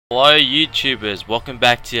Hello YouTubers, welcome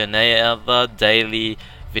back to another daily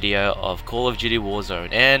video of Call of Duty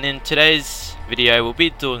Warzone, and in today's video we'll be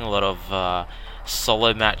doing a lot of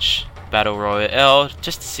solo match battle royale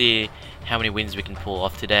just to see how many wins we can pull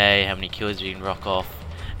off today, how many kills we can rock off,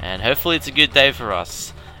 and hopefully it's a good day for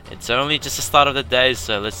us. It's only just the start of the day,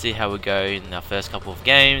 so let's see how we go in our first couple of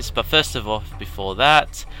games. But first of all, before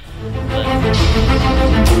that,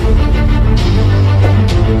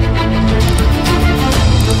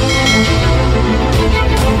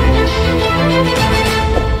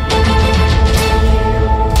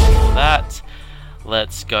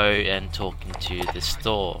 let's go and talk into the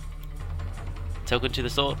store. Talk into the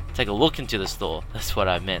store? Take a look into the store. That's what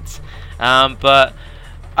I meant. But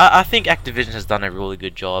I think Activision has done a really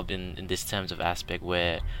good job in this terms of aspect,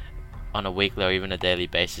 where on a weekly or even a daily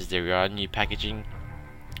basis there are new packaging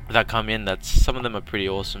that come in. That some of them are pretty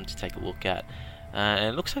awesome to take a look at. And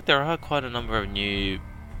it looks like there are quite a number of new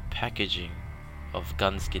packaging of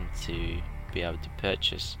gun skins to be able to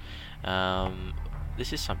purchase.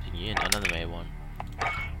 This is something new, another May one.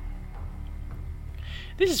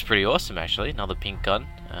 This is pretty awesome actually, another pink gun,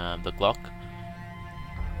 the Glock.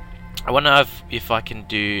 I wonder if I can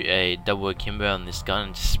do a double akimbo on this gun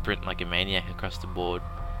and just sprint like a maniac across the board.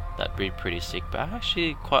 That'd be pretty sick, but I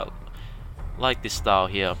actually quite like this style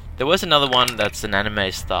here. There was another one that's an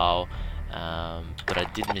anime style, but I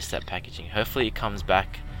did miss that packaging. Hopefully it comes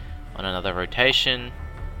back on another rotation.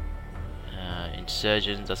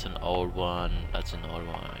 Insurgents, that's an old one. That's an old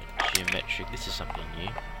one. Geometric, this is something new.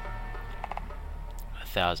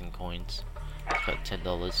 1,000 coins. Got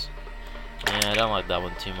 $10. Yeah, I don't like that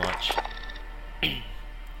one too much. Wait,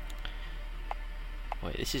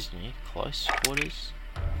 this is new. Close quarters.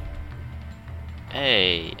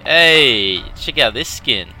 Hey, check out this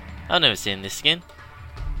skin. I've never seen this skin.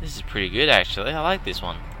 This is pretty good actually. I like this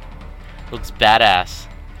one. Looks badass.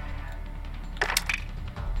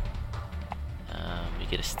 You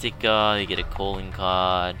get a sticker, you get a calling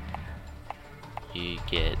card, you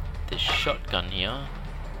get the shotgun here.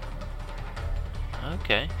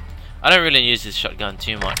 Okay, I don't really use this shotgun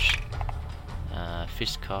too much.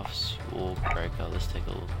 Fist cuffs, wall breaker. Let's take a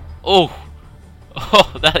look. Oh,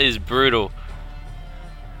 that is brutal.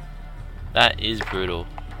 That is brutal.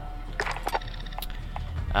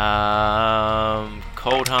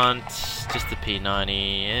 Cold hunt, just the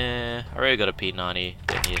P90. Yeah, I already got a P90.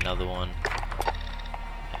 Don't need another one.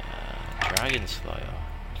 Dragon Slayer.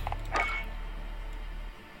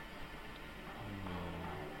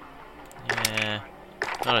 Yeah,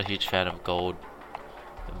 not a huge fan of gold,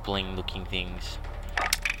 bling looking things.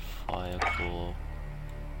 Firecore.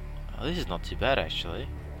 Oh, this is not too bad actually.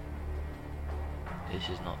 This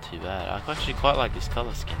is not too bad. I actually quite like this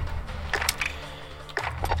color scheme.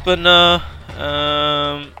 But no,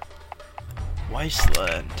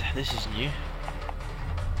 Wasteland. This is new.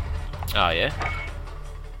 Oh yeah.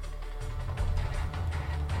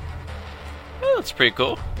 Oh, that's pretty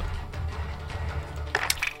cool.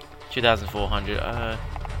 2,400.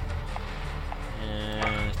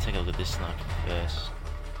 Let's take a look at this sniper first.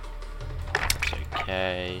 That's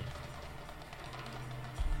okay.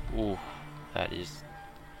 Ooh, that is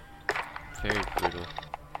very brutal.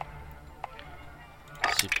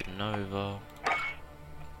 Supernova.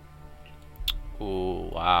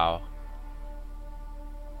 Ooh, wow.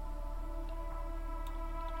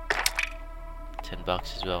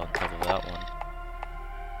 $10 as well on top of that one.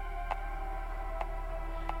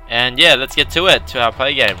 And yeah, let's get to it, to our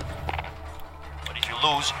play game. But if you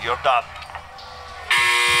lose, you're done.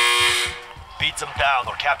 Beat them down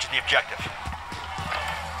or capture the objective.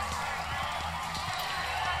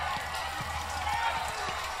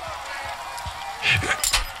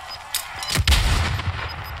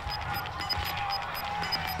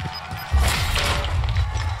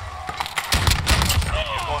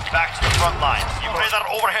 You're going back to the front line. You radar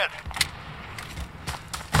overhead.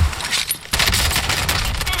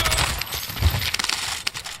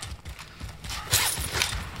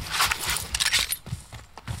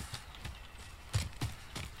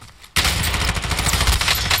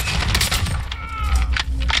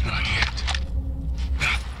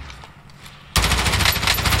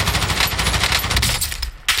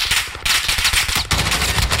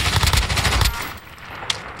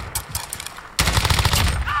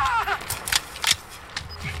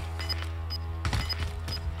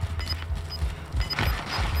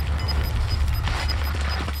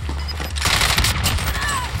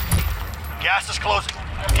 Gas is closing.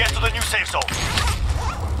 Get to the new safe zone.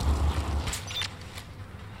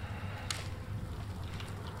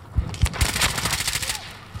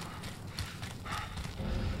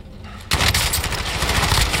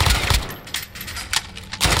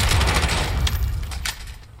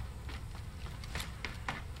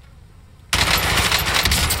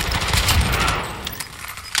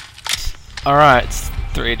 Alright, it's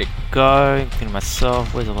 3 to go, including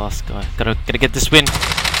myself. Where's the last guy? Gotta get this win.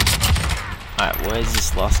 Alright, where's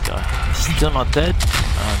this last guy? Still not dead?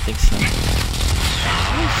 I don't think so.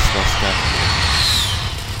 Where's this last guy?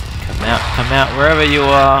 Come out, wherever you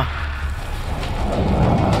are.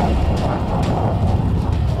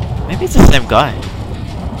 Maybe it's the same guy.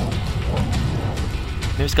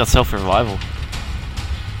 Maybe he's got self-revival.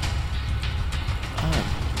 Oh.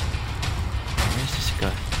 Where's this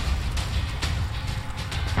guy?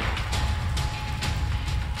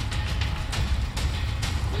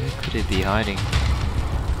 Where could he be hiding?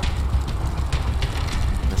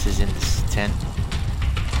 Unless he's in this tent.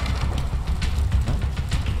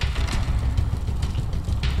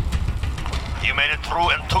 You made it through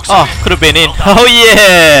and took some. Oh, could have been in. Oh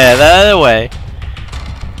yeah, the other way.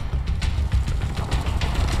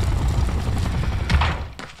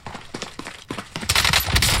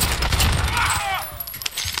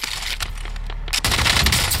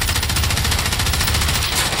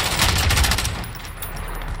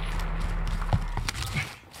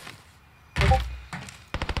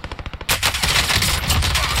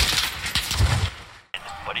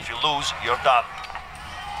 But if you lose, you're done.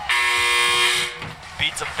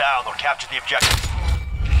 Beat them down or capture the objective.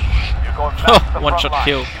 You're going back to the One front shot line.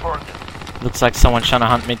 kill. You've earned it. Looks like someone's trying to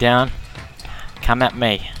hunt me down. Come at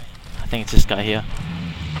me. I think it's this guy here.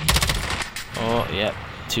 Oh, yeah.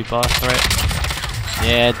 2-bar threat.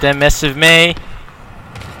 Yeah, don't mess with me.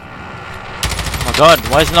 Oh my god,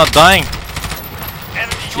 why is he not dying?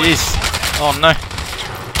 Jeez. Oh no.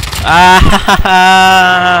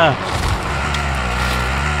 Ah!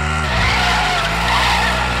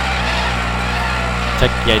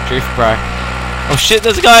 Take drift, bro. Oh shit,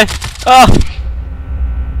 there's a guy. Oh.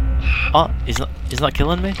 Oh, he's not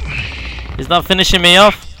killing me. He's not finishing me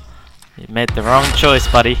off. You made the wrong choice,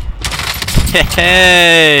 buddy.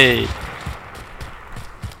 Hey.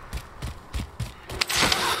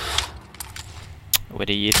 Where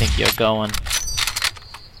do you think you're going?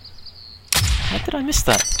 How did I miss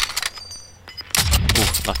that?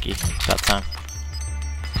 Oh, lucky that time.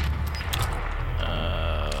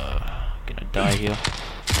 Gonna die here.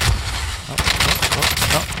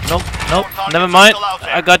 Nope, never mind.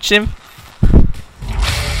 I got him.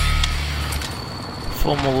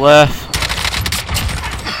 4 more left.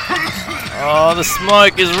 Oh, the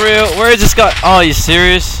smoke is real. Where is this guy? Oh, are you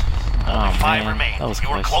serious? Oh man, that was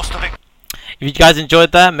close. If you guys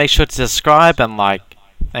enjoyed that, make sure to subscribe and like.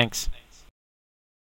 Thanks.